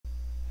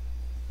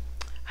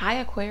Hi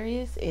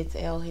Aquarius, it's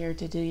Elle here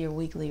to do your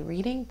weekly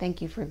reading.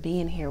 Thank you for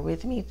being here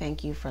with me.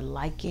 Thank you for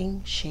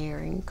liking,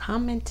 sharing,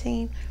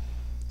 commenting,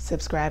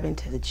 subscribing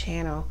to the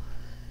channel.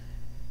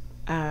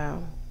 Yeah,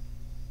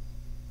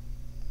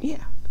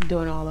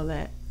 doing all of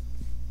that.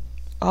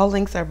 All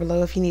links are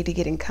below if you need to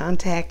get in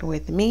contact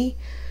with me.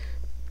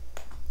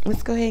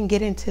 Let's go ahead and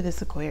get into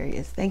this,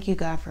 Aquarius. Thank you,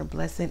 God, for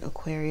blessing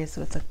Aquarius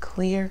with a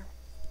clear,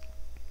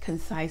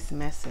 concise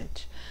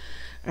message.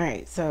 All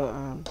right,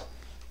 so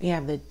we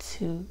have the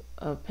Two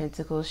of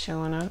Pentacles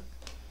showing up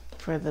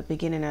for the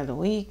beginning of the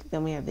week.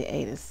 Then we have the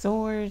Eight of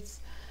Swords,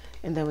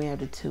 and then we have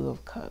the Two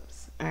of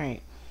Cups. All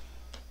right,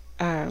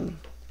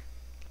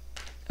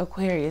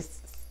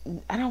 Aquarius,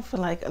 I don't feel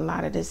like a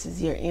lot of this is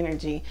your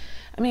energy.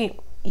 I mean,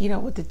 you know,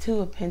 with the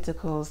Two of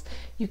Pentacles,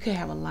 you could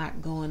have a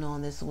lot going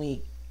on this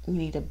week. You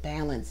need to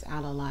balance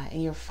out a lot,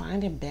 and you're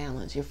finding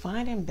balance. You're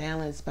finding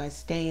balance by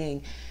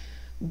staying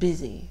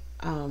busy,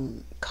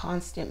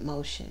 constant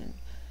motion.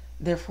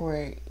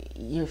 Therefore,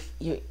 you're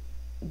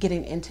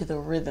getting into the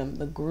rhythm,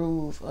 the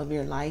groove of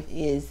your life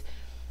is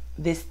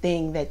this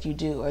thing that you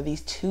do, or these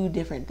two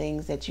different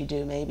things that you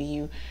do. Maybe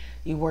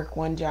you work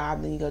one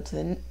job, then you go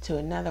to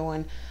another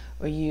one,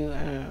 or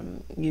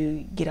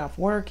you get off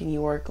work and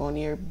you work on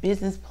your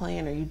business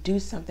plan, or you do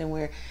something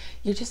where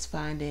you're just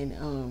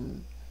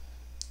finding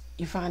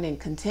you're finding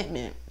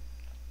contentment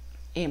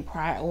in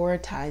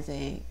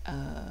prioritizing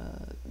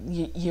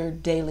your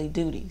daily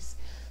duties.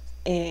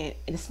 And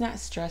it's not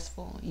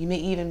stressful. You may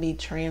even be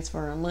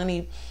transferring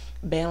money,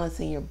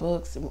 balancing your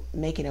books,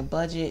 making a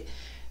budget,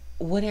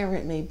 whatever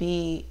it may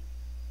be.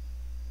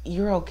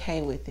 You're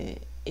okay with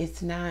it.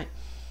 It's not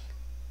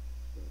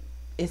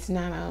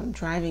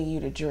driving you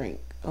to drink.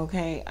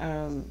 Okay.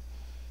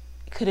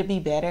 Could it be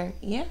better?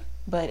 Yeah.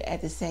 But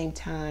at the same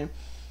time,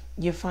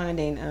 you're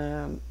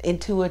finding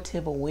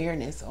intuitive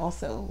awareness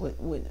also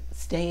with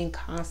staying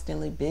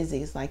constantly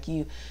busy. It's like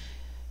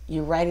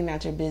you're writing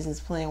out your business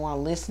plan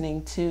while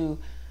listening to,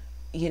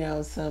 you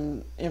know,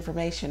 some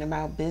information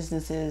about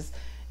businesses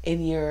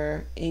in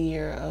your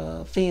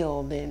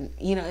field, and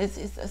you know,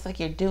 it's like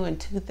you're doing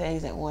two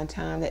things at one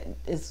time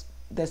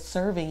that's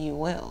serving you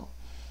well.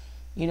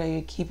 You know,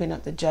 you're keeping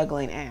up the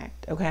juggling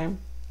act. Okay.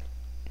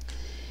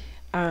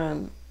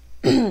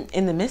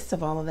 In the midst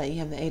of all of that, you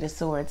have the Eight of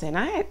Swords, and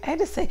I had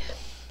to say,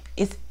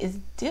 it's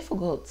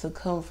difficult to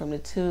come from the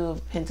Two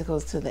of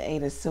Pentacles to the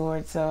Eight of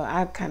Swords. So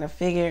I kind of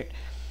figured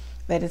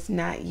that it's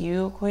not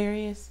you,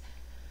 Aquarius.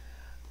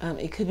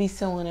 It could be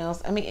someone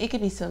else. I mean, it could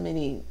be so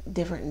many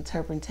different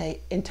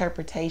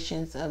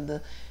interpretations of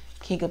the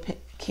King of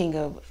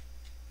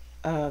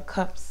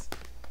Cups,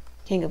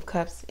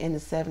 and the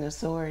Seven of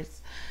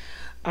Swords.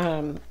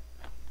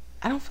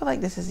 I don't feel like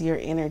this is your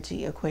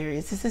energy,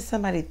 Aquarius. This is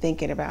somebody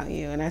thinking about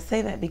you. And I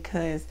say that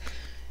because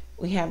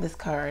we have this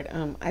card,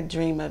 I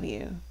dream of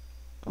you.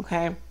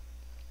 Okay.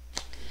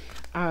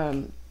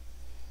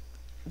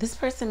 This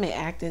person may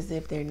act as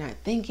if they're not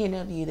thinking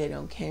of you. They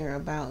don't care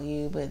about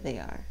you, but they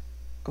are.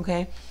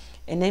 Okay.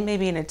 And they may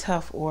be in a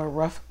tough or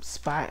rough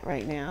spot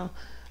right now.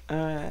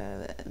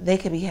 They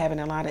could be having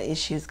a lot of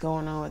issues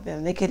going on with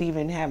them. They could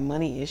even have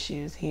money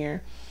issues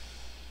here.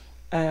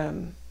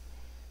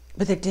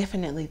 But they're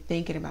definitely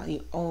thinking about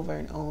you over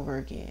and over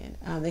again.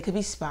 They could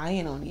be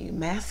spying on you,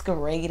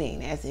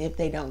 masquerading as if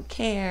they don't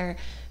care.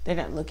 They're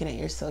not looking at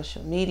your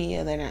social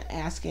media. They're not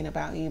asking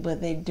about you, but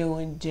they're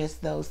doing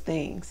just those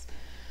things.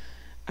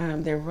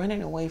 They're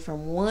running away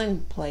from one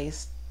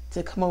place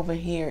to come over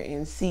here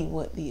and see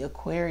what the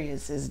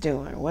Aquarius is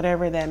doing,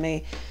 whatever that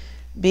may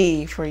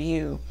be for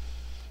you.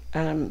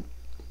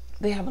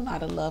 They have a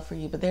lot of love for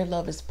you, but their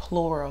love is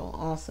plural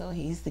also.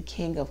 He's the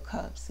King of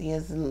Cups. He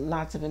has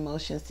lots of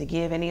emotions to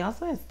give, and he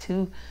also has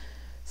two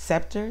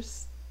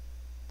scepters.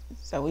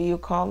 So what you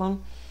call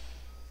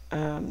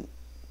them?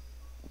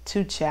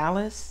 Two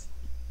chalice.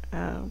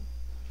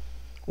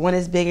 One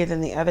is bigger than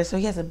the other, so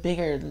he has a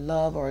bigger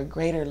love or a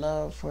greater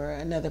love for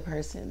another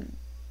person.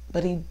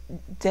 But he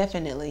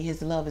definitely,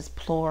 his love is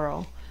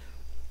plural.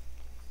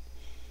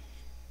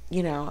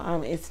 You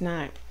know, it's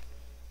not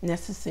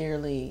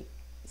necessarily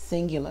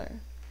singular.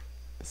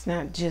 It's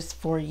not just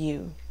for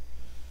you.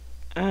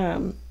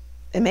 And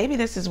maybe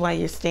this is why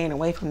you're staying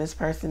away from this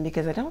person,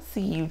 because I don't see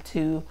you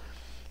two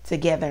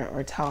together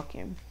or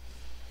talking.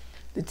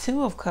 The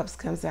Two of Cups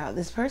comes out.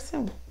 This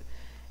person,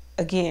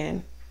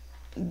 again,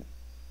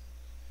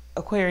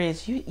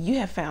 Aquarius, you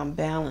have found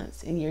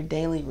balance in your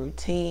daily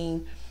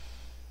routine.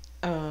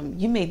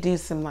 You may do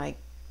some like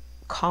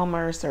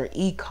commerce or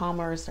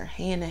e-commerce or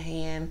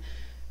hand-to-hand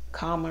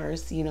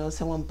commerce. You know,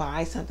 someone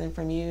buys something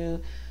from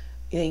you.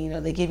 You know,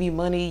 they give you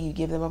money, you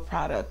give them a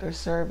product or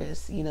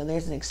service. You know,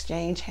 there's an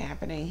exchange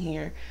happening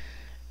here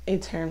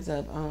in terms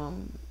of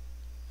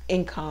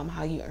income,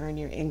 how you earn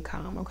your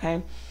income.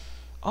 Okay.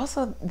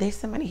 Also, there's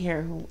somebody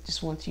here who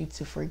just wants you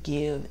to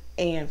forgive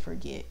and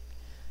forget.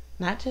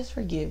 Not just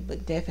forgive,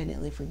 but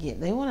definitely forget.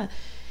 They want to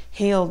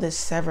heal this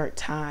severed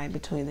tie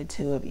between the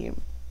two of you.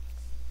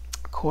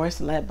 Of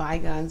course, let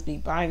bygones be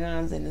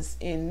bygones, and it's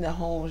in the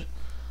whole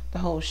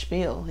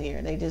spiel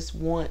here. They just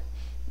want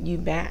you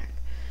back.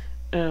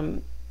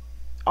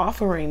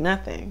 offering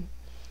nothing.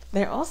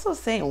 They're also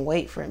saying,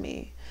 wait for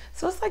me.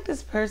 So it's like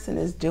this person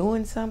is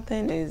doing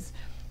something, is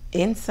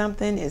in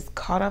something, is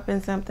caught up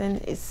in something,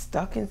 is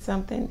stuck in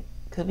something,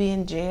 could be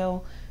in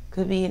jail,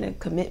 could be in a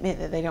commitment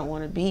that they don't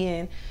want to be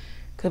in,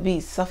 could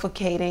be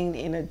suffocating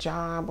in a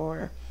job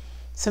or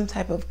some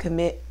type of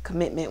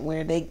commitment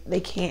where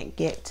they can't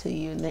get to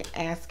you, and they're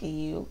asking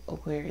you,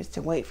 Aquarius,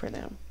 to wait for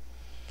them.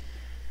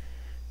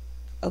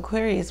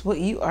 Aquarius, what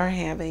you are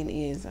having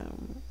is a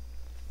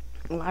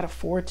lot of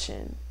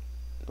fortune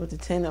with the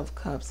 10 of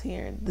Cups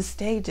here. The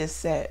stage is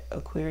set,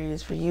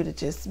 Aquarius, for you to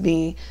just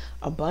be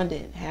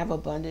abundant, have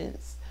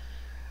abundance,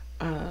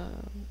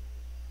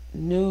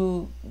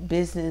 new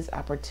business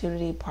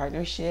opportunity,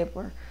 partnership,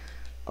 or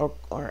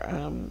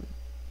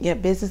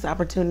business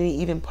opportunity,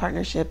 even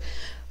partnership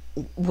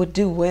would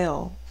do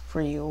well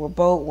for you, or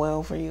bode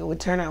well for you, would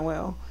turn out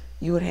well.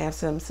 You would have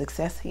some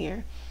success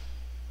here.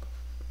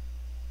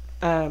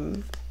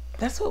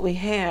 That's what we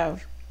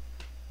have.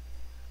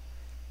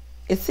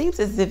 It seems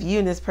as if you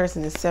and this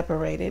person is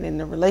separated, and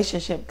the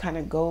relationship kind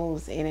of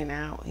goes in and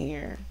out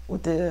here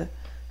with the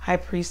High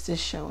Priestess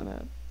showing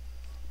up.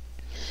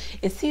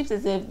 It seems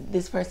as if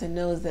this person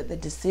knows that the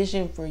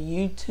decision for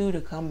you two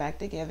to come back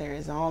together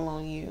is all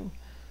on you.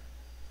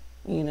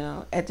 You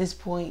know, at this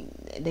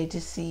point, they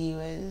just see you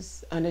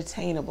as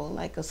unattainable,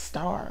 like a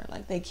star,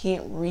 like they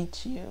can't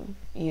reach you,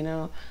 you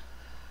know.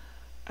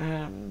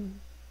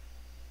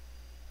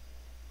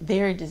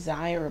 Very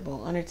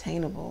desirable,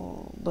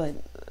 unattainable, but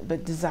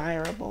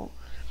desirable.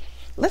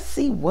 Let's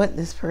see what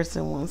this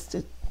person wants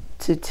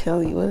to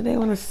tell you. What do they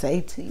want to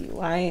say to you?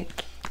 Why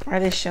are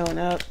they showing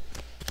up?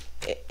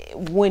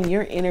 When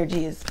your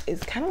energy is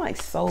kind of like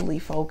solely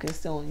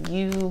focused on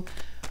you,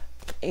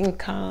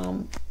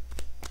 income,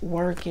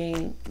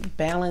 working,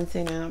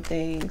 balancing out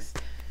things,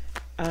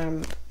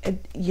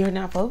 you're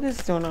not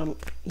focused on a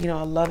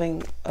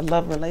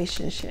love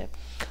relationship.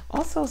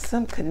 Also,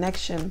 some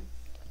connection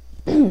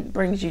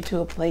brings you to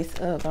a place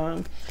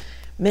of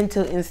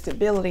mental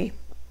instability.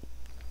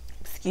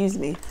 Excuse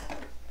me.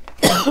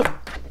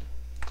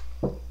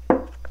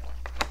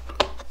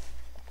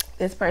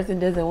 This person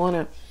doesn't want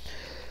to.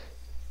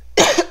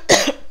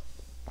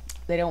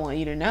 They don't want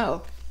you to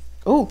know.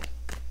 Ooh.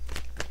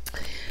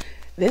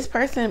 This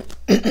person,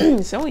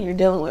 someone you're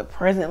dealing with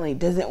presently,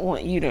 doesn't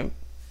want you to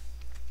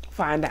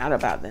find out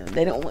about them.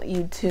 They don't want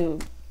you to.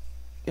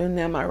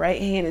 Now my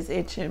right hand is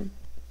itching.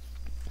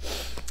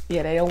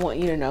 Yeah, they don't want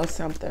you to know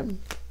something.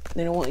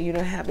 They don't want you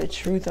to have the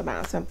truth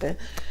about something.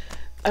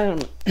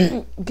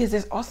 Because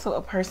there's also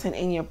a person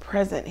in your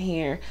present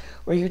here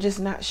where you're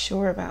just not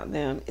sure about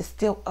them. It's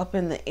still up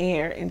in the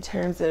air in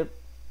terms of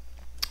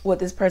what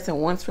this person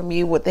wants from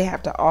you, what they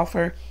have to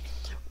offer,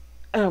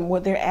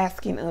 what they're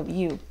asking of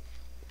you.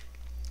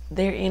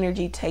 Their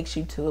energy takes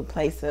you to a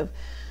place of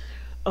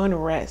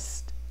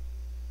unrest,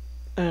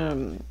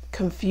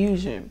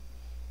 confusion,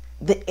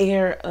 the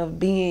air of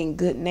being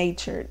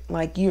good-natured.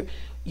 Like you're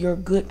a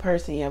good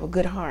person, you have a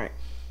good heart.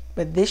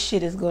 But this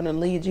shit is going to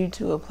lead you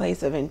to a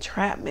place of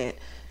entrapment,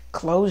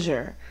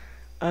 closure,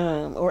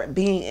 or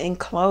being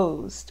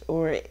enclosed,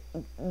 or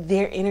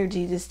their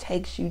energy just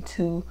takes you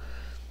to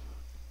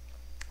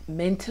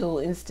mental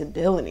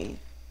instability.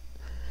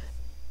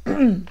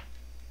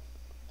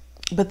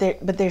 But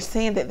they're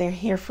saying that they're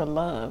here for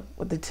love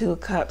with the 2 of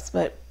Cups,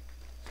 but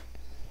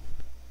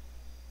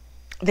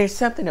there's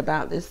something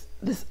about this.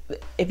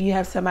 If you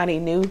have somebody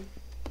new,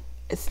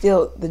 it's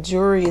still, the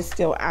jury is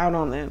still out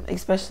on them,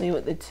 especially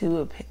with the 2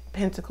 of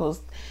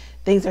Pentacles.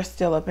 Things are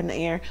still up in the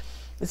air.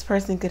 This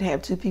person could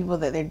have 2 people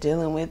that they're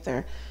dealing with,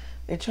 or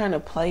they're trying to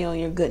play on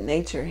your good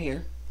nature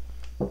here.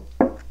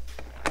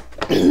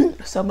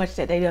 So much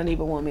that they don't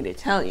even want me to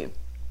tell you.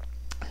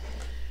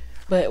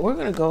 But we're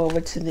going to go over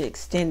to the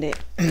extended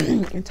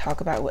and talk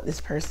about what this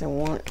person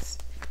wants,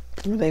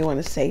 what they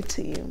want to say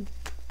to you.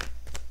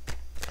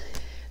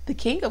 The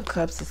King of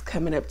Cups is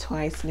coming up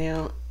twice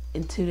now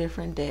in 2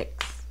 different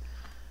decks.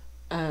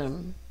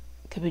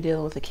 Could be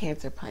dealing with a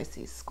Cancer,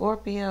 Pisces,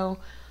 Scorpio,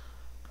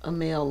 a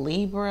male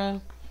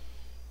Libra.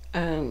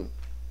 We're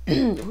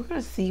going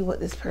to see what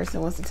this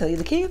person wants to tell you.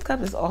 The King of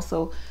Cups is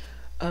also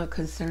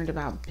concerned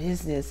about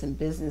business and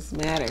business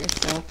matters.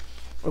 So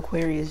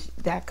Aquarius,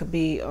 that could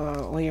be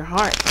on your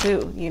heart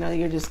too. You know,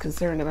 you're just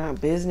concerned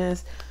about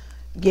business,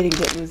 getting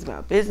good news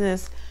about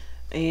business,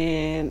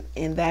 and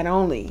that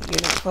only.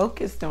 You're not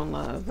focused on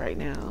love right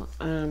now.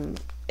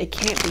 It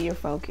can't be your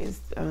focus.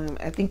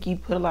 I think you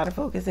put a lot of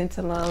focus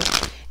into love,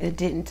 and it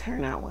didn't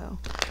turn out well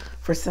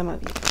for some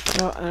of you.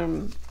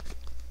 So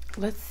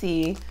let's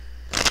see.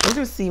 We're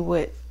gonna see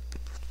what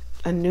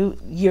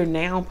your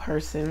now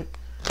person,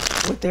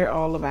 what they're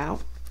all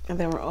about. And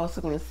then we're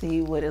also going to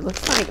see what it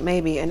looks like,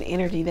 maybe an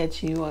energy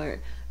that you are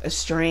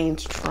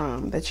estranged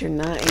from, that you're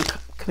not in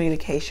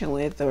communication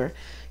with, or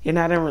you're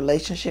not in a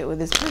relationship with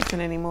this person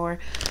anymore.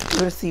 We're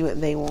going to see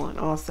what they want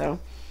also.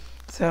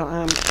 So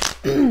I'm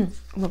going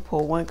to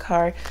pull 1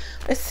 card.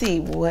 Let's see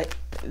what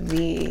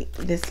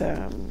this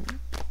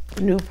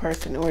new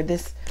person, or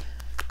this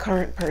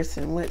current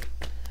person,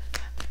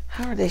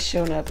 How are they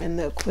showing up in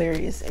the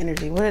Aquarius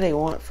energy? What do they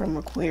want from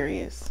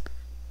Aquarius?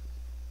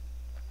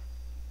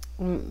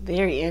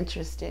 Very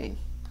interesting,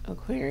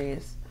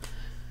 Aquarius.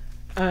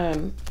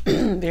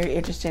 Very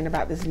interesting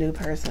about this new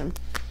person,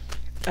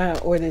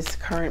 or this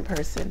current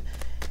person.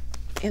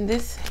 In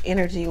this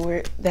energy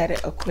where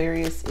that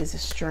Aquarius is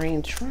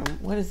estranged from,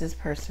 what does this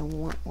person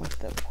want with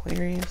the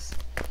Aquarius?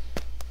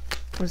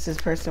 What does this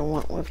person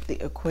want with the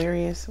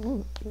Aquarius?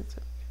 Ooh,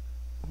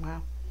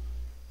 wow.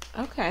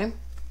 Okay.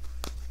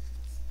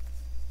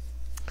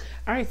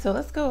 All right, so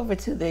let's go over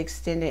to the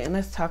extended and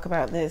let's talk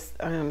about this.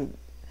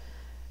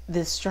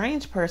 This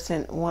strange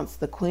person wants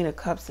the Queen of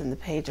Cups and the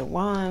Page of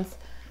Wands.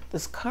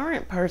 This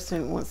current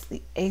person wants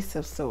the Ace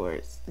of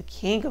Swords, the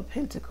King of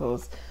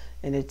Pentacles,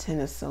 and the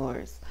Ten of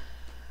Swords.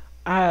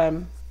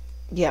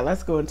 Yeah,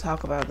 let's go and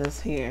talk about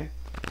this here.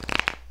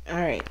 All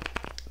right.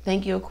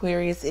 Thank you,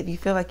 Aquarius. If you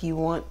feel like you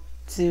want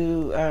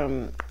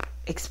to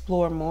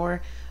explore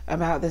more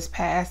about this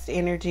past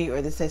energy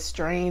or this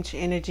estranged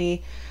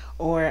energy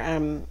or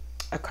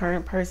a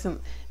current person,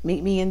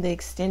 meet me in the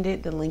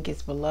extended. The link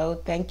is below.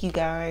 Thank you,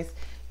 guys.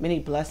 Many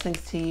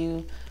blessings to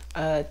you.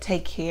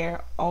 Take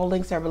care. All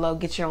links are below.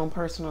 Get your own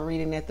personal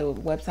reading at the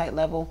website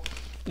level.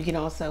 You can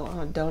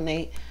also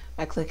donate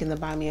by clicking the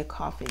Buy Me a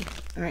Coffee.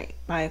 All right.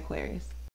 Bye, Aquarius.